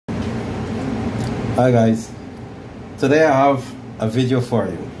Hi guys, today I have a video for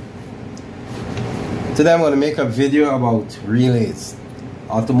you. Today I'm going to make a video about relays,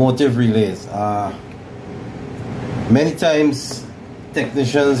 automotive relays. Many times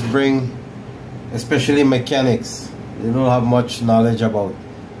technicians bring, especially mechanics, they don't have much knowledge about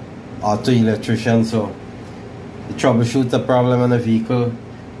auto electrician, so they troubleshoot the problem in a vehicle.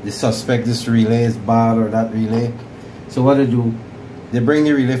 They suspect this relay is bad or that relay. So what they do, they bring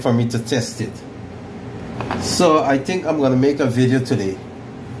the relay for me to test it. So I think I'm going to make a video today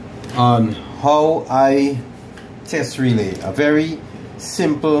on how I test relay. A very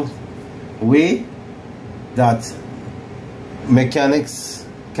simple way that mechanics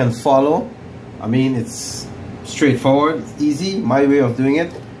can follow. I mean, it's straightforward, it's easy. My way of doing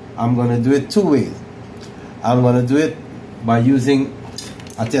it, I'm going to do it two ways. I'm going to do it by using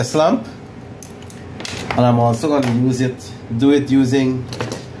a test lamp, and I'm also going to do it using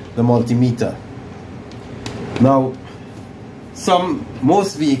the multimeter. Now,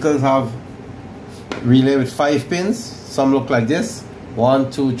 most vehicles have relay with 5 pins. Some look like this: 1,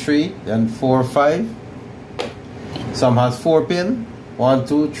 2, 3, then 4, 5. Some has 4 pin: 1,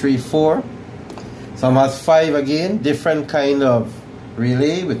 2, 3, 4. Some has 5 again, different kind of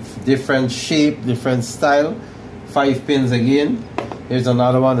relay with different shape, different style. 5 pins again. Here's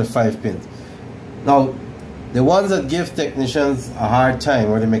another one with 5 pins. Now, the ones that give technicians a hard time,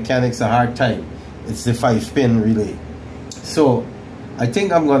 or the mechanics a hard time, it's the 5-pin relay. So I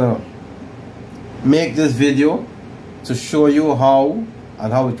think I'm gonna make this video to show you how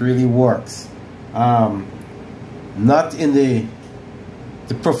it really works. Not in the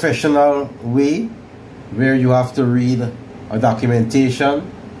professional way where you have to read a documentation,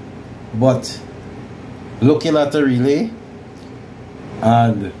 but looking at the relay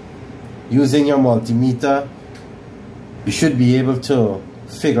and using your multimeter, you should be able to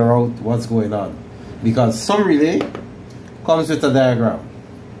figure out what's going on, because some relay comes with a diagram.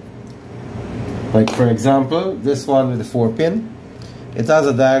 Like for example, this one with the 4 pin, it has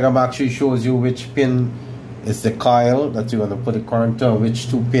a diagram, actually shows you which pin is the coil that you're going to put the current to, which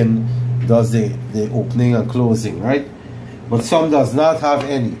 2 pin does the opening and closing, right? But some does not have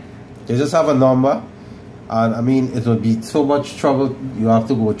any. They just have a number, and I mean, it would be so much trouble. You have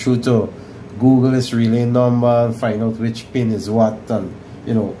to go through to Google this relay number and find out which pin is what, and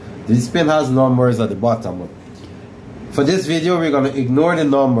you know, this pin has numbers at the bottom. But for this video, we're going to ignore the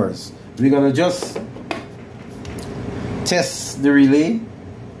numbers. We're going to just test the relay.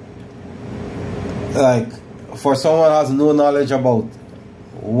 Like for someone who has no knowledge about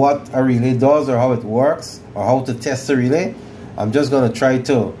what a relay does or how it works or how to test the relay, I'm just going to try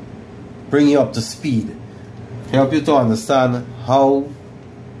to bring you up to speed, help you to understand how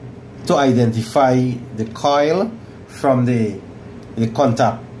to identify the coil from the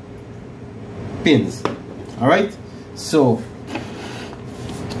contact pins. Alright, so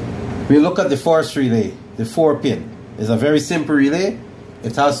we look at the first relay, the 4 pin. It's a very simple relay.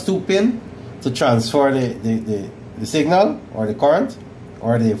 It has 2 pin to transfer the signal or the current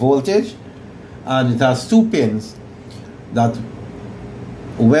or the voltage, and it has 2 pins that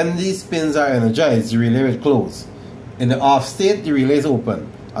when these pins are energized, the relay will close. In the off state, the relay is open.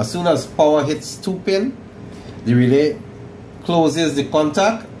 As soon as power hits 2 pin, the relay closes the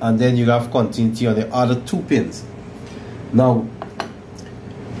contact, and then you have continuity on the other 2 pins. Now,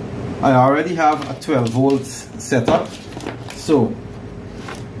 I already have a 12 volts setup, so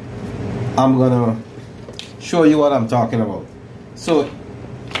I'm gonna show you what I'm talking about. So,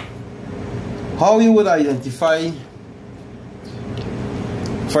 how you would identify,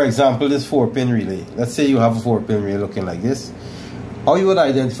 for example, this 4-pin relay. Let's say you have a 4-pin relay looking like this. How you would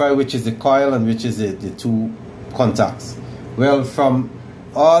identify which is the coil and which is the 2 contacts? Well, from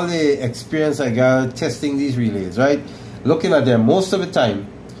all the experience I got testing these relays, right? Looking at them, most of the time,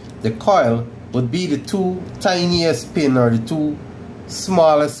 the coil would be the 2 tiniest pin or the 2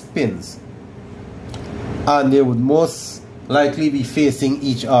 smallest pins. And they would most likely be facing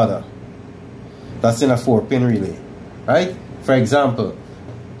each other. That's in a 4-pin relay, right? For example,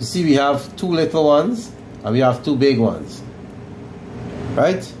 you see we have 2 little ones and we have 2 big ones,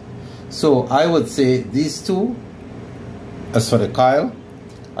 right? So I would say these 2 is for the coil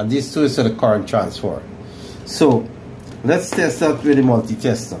and these 2 is for the current transfer. So let's test that with the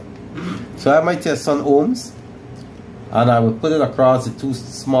multi-tester. So I have my test on ohms, and I will put it across the 2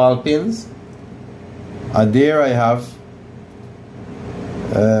 small pins, and there I have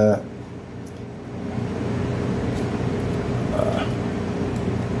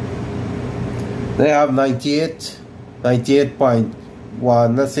they have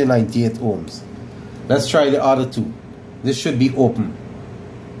 98.1, let's say 98 ohms. Let's try the other 2. This should be open.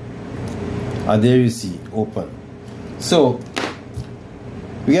 and there you see open. So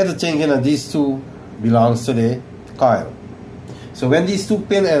we get to thinking that these two belongs to the coil. So when these two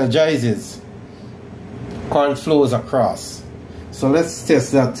pin energizes, current flows across. So let's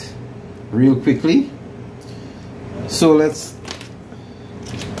test that real quickly. So let's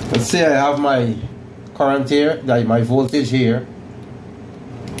say I have my current here, my voltage here.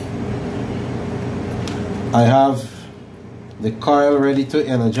 I have the coil ready to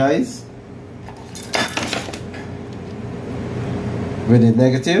energize with the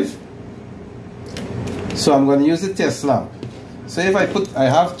negative. So I'm going to use the test lamp. So if I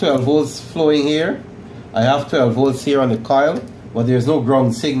have 12 volts flowing here, I have 12 volts here on the coil, but there's no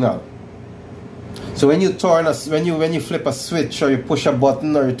ground signal. So when you turn when you flip a switch, or you push a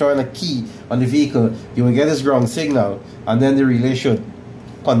button, or you turn a key on the vehicle, you will get this ground signal, and then the relay should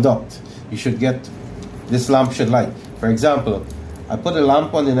conduct. You should get, this lamp should light. For example, I put a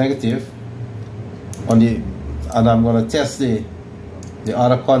lamp on the negative, and I'm going to test the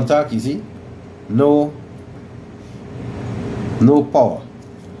other contact. You see, no power.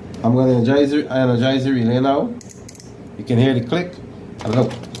 I'm going to energize the relay now. You can hear the click, and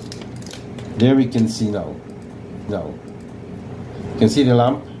look, there we can see now. You can see the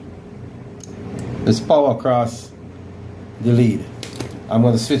lamp. There's power across the lead. I'm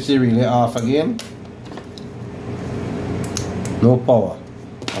going to switch the relay off again. No power.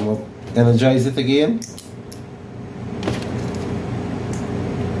 I'm going to energize it again,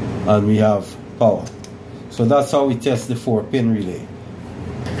 and we have power. So that's how we test the 4-pin relay.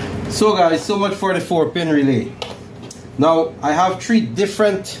 So guys, so much for the 4-pin relay. Now I have 3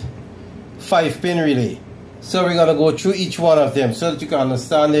 different 5-pin relay. So we're gonna go through each one of them so that you can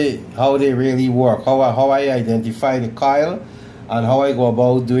understand how they really work, how I identify the coil, and how I go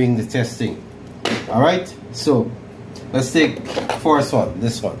about doing the testing. Alright, so let's take first one,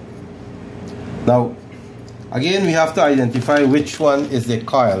 this one. Now again, we have to identify which one is the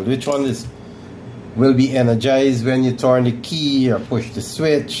coil, which one will be energized when you turn the key or push the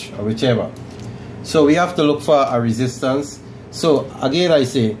switch or whichever. So we have to look for a resistance. So again, I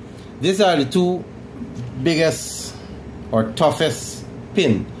say these are the 2 biggest or toughest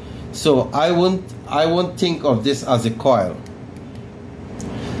pin. So I won't think of this as a coil.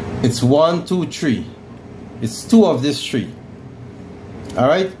 It's 1, 2, 3. It's 2 of these 3. All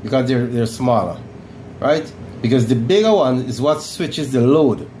right, because they're smaller, right? Because the bigger one is what switches the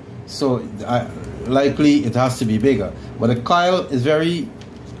load. So likely it has to be bigger. But the coil is very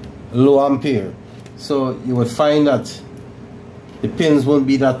low ampere. So you would find that the pins won't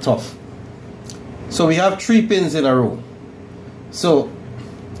be that tough. So we have 3 pins in a row. So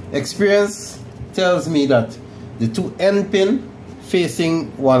experience tells me that the 2 end pin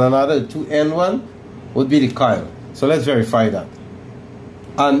facing one another, the 2 end one, would be the coil. So let's verify that.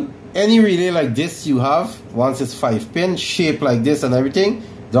 And any relay like this you have, once it's 5 pin, shaped like this and everything,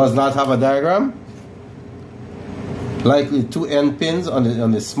 does not have a diagram. Like the 2 end pins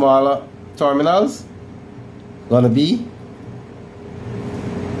on the smaller terminals, gonna be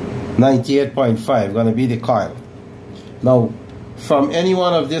 98.5, gonna be the coil. Now from any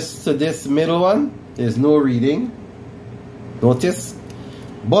one of this to this middle one, there's no reading, notice.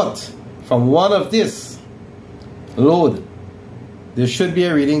 But from one of this load, there should be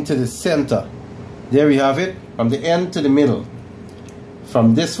a reading to the center. There we have it, from the end to the middle.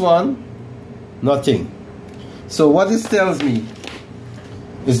 From this one, nothing. So what this tells me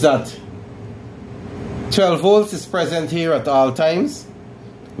is that 12 volts is present here at all times,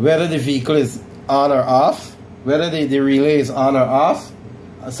 whether the vehicle is on or off, whether the relay is on or off,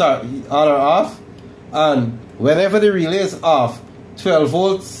 on or off, and whenever the relay is off, 12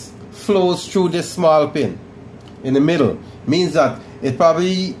 volts flows through this small pin in the middle. Means that it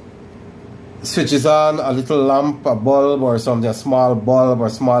probably switches on a little lamp, a bulb or something, a small bulb or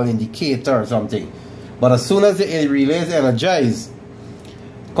small indicator or something. But as soon as the relay is energized,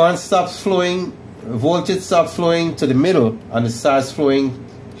 current stops flowing, voltage stops flowing to the middle, and it starts flowing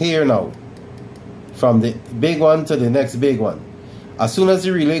here now, from the big one to the next big one. As soon as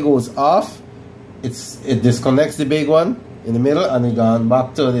the relay goes off, it disconnects the big one in the middle, and it gone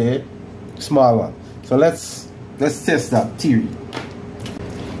back to the small one. So let's test that theory.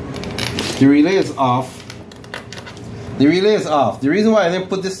 The relay is off. The relay is off. The reason why I didn't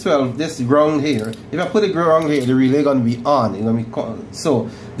put this ground here, if I put a ground here, the relay gonna be on. It's gonna be so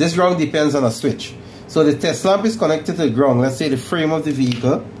this ground depends on a switch. So the test lamp is connected to the ground. Let's say the frame of the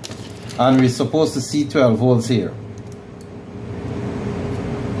vehicle, and we're supposed to see 12 volts here.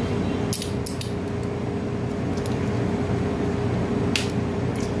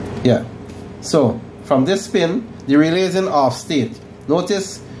 Yeah. So from this pin, the relay is in off state.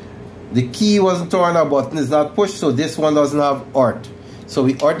 Notice the key wasn't turned, our button is not pushed, so this one doesn't have ORT. So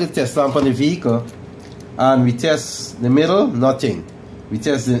we ORT the test lamp on the vehicle, and we test the middle, nothing. We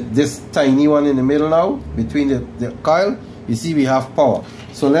test this tiny one in the middle now, between the coil. You see we have power.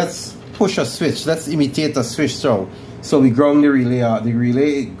 So let's push a switch. Let's imitate a switch sound. So we ground the relay out. The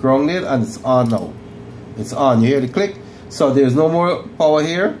relay grounded and it's on now. It's on. You hear the click? So there's no more power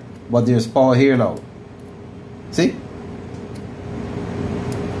here, but there's power here now. See?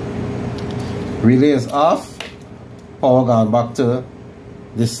 Relay is off. Power gone back to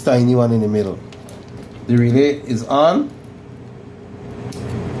this tiny one in the middle. The relay is on.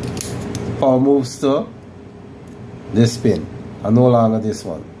 Power moves to this pin and no longer this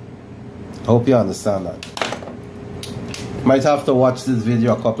one. I hope you understand that. Might have to watch this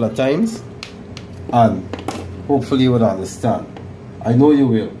video a couple of times and hopefully you would understand. I know you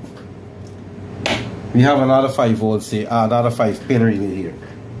will. We have another 5 volts here, another 5 pin relay here.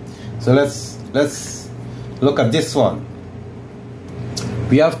 So let's look at this one.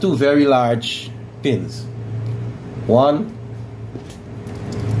 We have 2 very large pins. 1,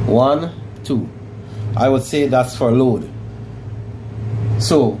 2. I would say that's for load.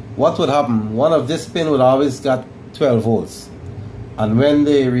 So what would happen? One of this pin would always got 12 volts, and when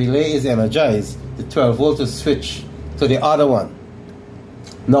the relay is energized, the 12 volts will switch to the other one.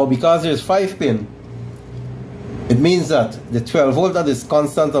 Now because there's 5 pin, it means that the 12 volt that is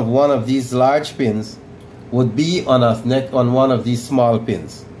constant of one of these large pins would be on one of these small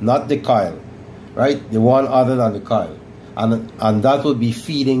pins, not the coil, right? The one other than the coil. And that would be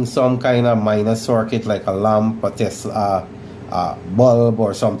feeding some kind of minor circuit like a lamp, a bulb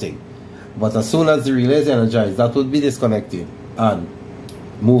or something. But as soon as the relay is energized, that would be disconnected and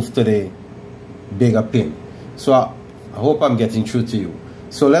move to the bigger pin. So I hope I'm getting through to you.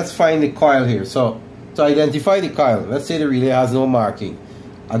 So let's find the coil here. So to identify the coil, let's say the relay has no marking.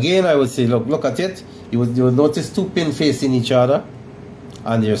 Again, I would say, look at it. You would notice 2 pins facing each other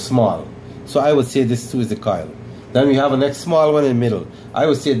and they're small. So I would say this 2 is the coil. Then we have a next small one in the middle. I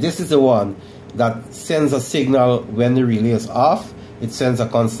would say this is the one that sends a signal when the relay is off. It sends a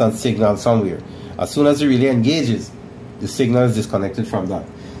constant signal somewhere. As soon as the relay engages, the signal is disconnected from that.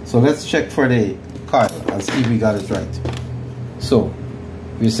 So let's check for the coil and see if we got it right. So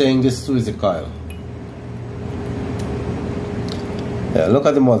we're saying this 2 is the coil. Yeah, look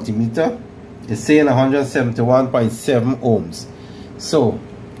at the multimeter. It's saying 171.7 ohms. So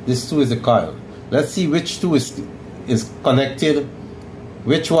this 2 is the coil. Let's see which 2 is connected.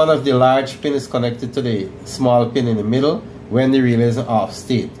 Which one of the large pin is connected to the small pin in the middle when the relay is in off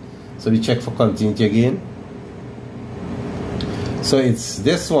state. So we check for continuity again. So it's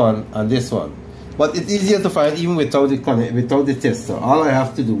this one and this one. But it's easier to find even without the tester. All I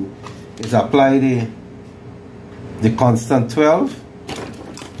have to do is apply the constant 12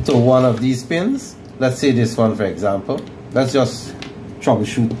 to one of these pins. Let's say this one, for example. Let's just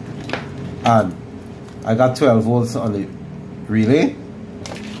troubleshoot. And I got 12 volts on the relay.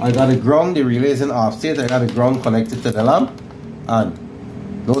 I got a ground, the relay is in off state. I got a ground connected to the lamp and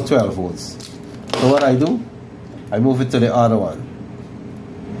no 12 volts. So what I do, I move it to the other one.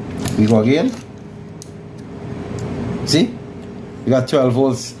 We go again. See? We got 12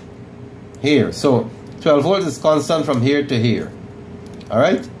 volts here. So 12 volts is constant from here to here.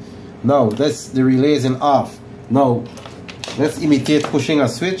 Alright? Now the relay is in off. Now let's imitate pushing a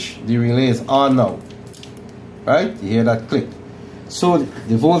switch. The relay is on now. Right? You hear that click. So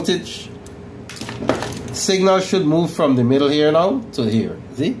the voltage signal should move from the middle here now to here.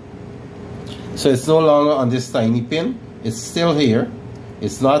 See? So it's no longer on this tiny pin. It's still here.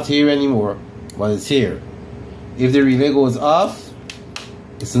 It's not here anymore, but it's here. If the relay goes off,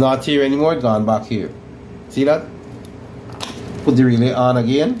 it's not here anymore, it's gone back here. See that? Put the relay on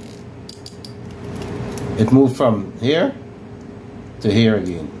again. It moved from here to here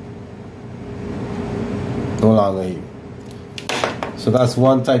again. No longer here. So that's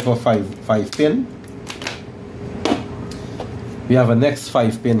one type of 5 pin. We have a next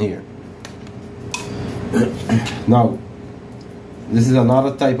 5 pin here. Now, this is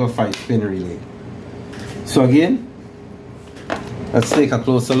another type of 5 pin relay. So again, let's take a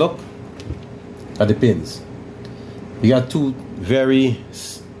closer look at the pins. We got 2 very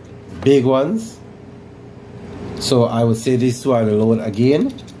big ones. So I would say these 2 are the load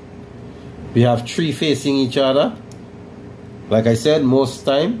again. We have 3 facing each other. Like I said, most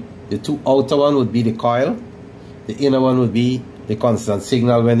time the 2 outer one would be the coil. The inner one would be the constant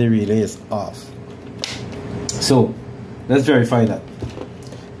signal when the relay is off. So let's verify that.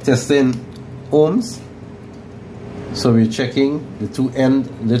 Testing ohms. So we're checking the 2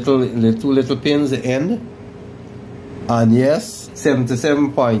 little pins, the end. And yes,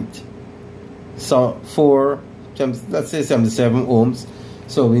 77.8 so let's say 77 ohms.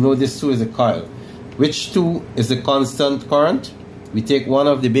 So we know this 2 is a coil. Which 2 is the constant current? We take one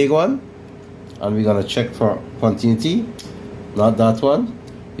of the big one and we're gonna check for continuity. Not that one.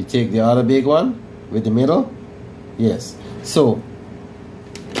 We take the other big one with the middle. Yes. So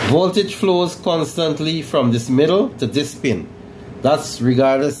voltage flows constantly from this middle to this pin. That's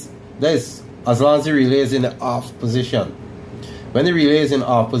regardless. That is as long as the relay is in the off position. When the relay is in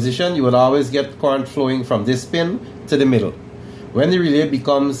off position, you will always get current flowing from this pin to the middle. When the relay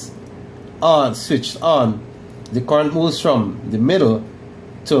becomes on, switched on, the current moves from the middle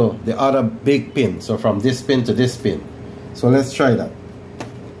to the other big pin. So from this pin to this pin. So let's try that.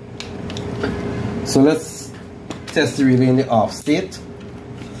 So let's test the relay in the off state.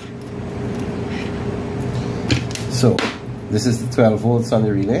 So this is the 12 volts on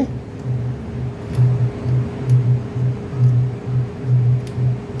the relay.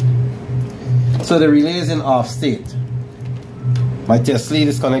 So the relay is in off state. My test lead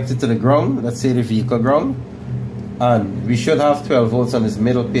is connected to the ground, let's say the vehicle ground, and we should have 12 volts on this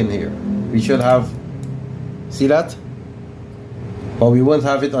middle pin here. We should have, see that? But we won't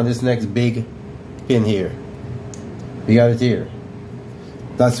have it on this next big pin here. We got it here.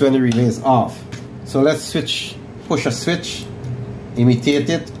 That's when the relay is off. So let's switch, push a switch, imitate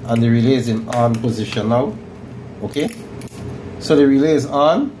it, and the relay is in on position now. Okay? So the relay is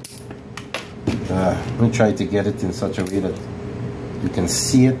on. Let me try to get it in such a way that you can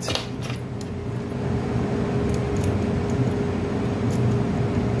see it.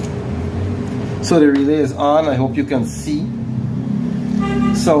 So the relay is on. I hope you can see.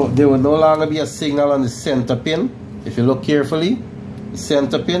 So there will no longer be a signal on the center pin. If you look carefully, the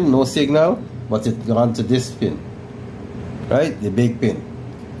center pin, no signal, but it's gone to this pin, right? The big pin.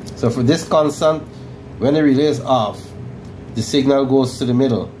 So for this constant, when the relay is off, the signal goes to the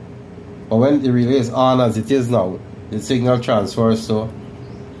middle. But when the relay is on as it is now, the signal transfers to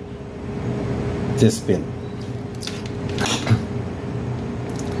this pin.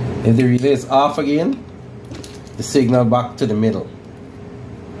 If the relay is off again, the signal back to the middle.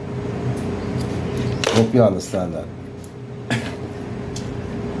 Hope you understand that.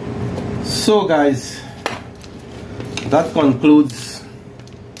 So guys, that concludes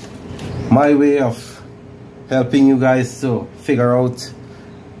my way of helping you guys to figure out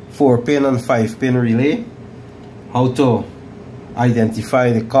 4-pin and 5-pin relay, how to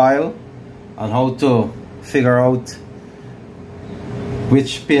identify the coil, and how to figure out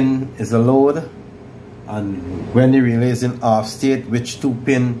which pin is a load, and when the relay is in off state, which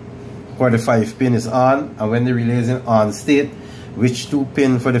 2-pin for the 5-pin is on, and when the relay is in on state, which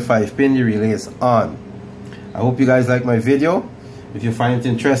 2-pin for the 5-pin the relay is on. I hope you guys like my video. If you find it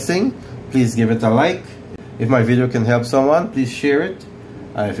interesting, please give it a like. If my video can help someone, please share it.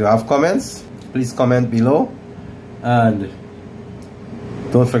 And if you have comments, please comment below. And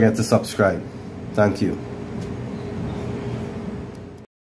don't forget to subscribe. Thank you.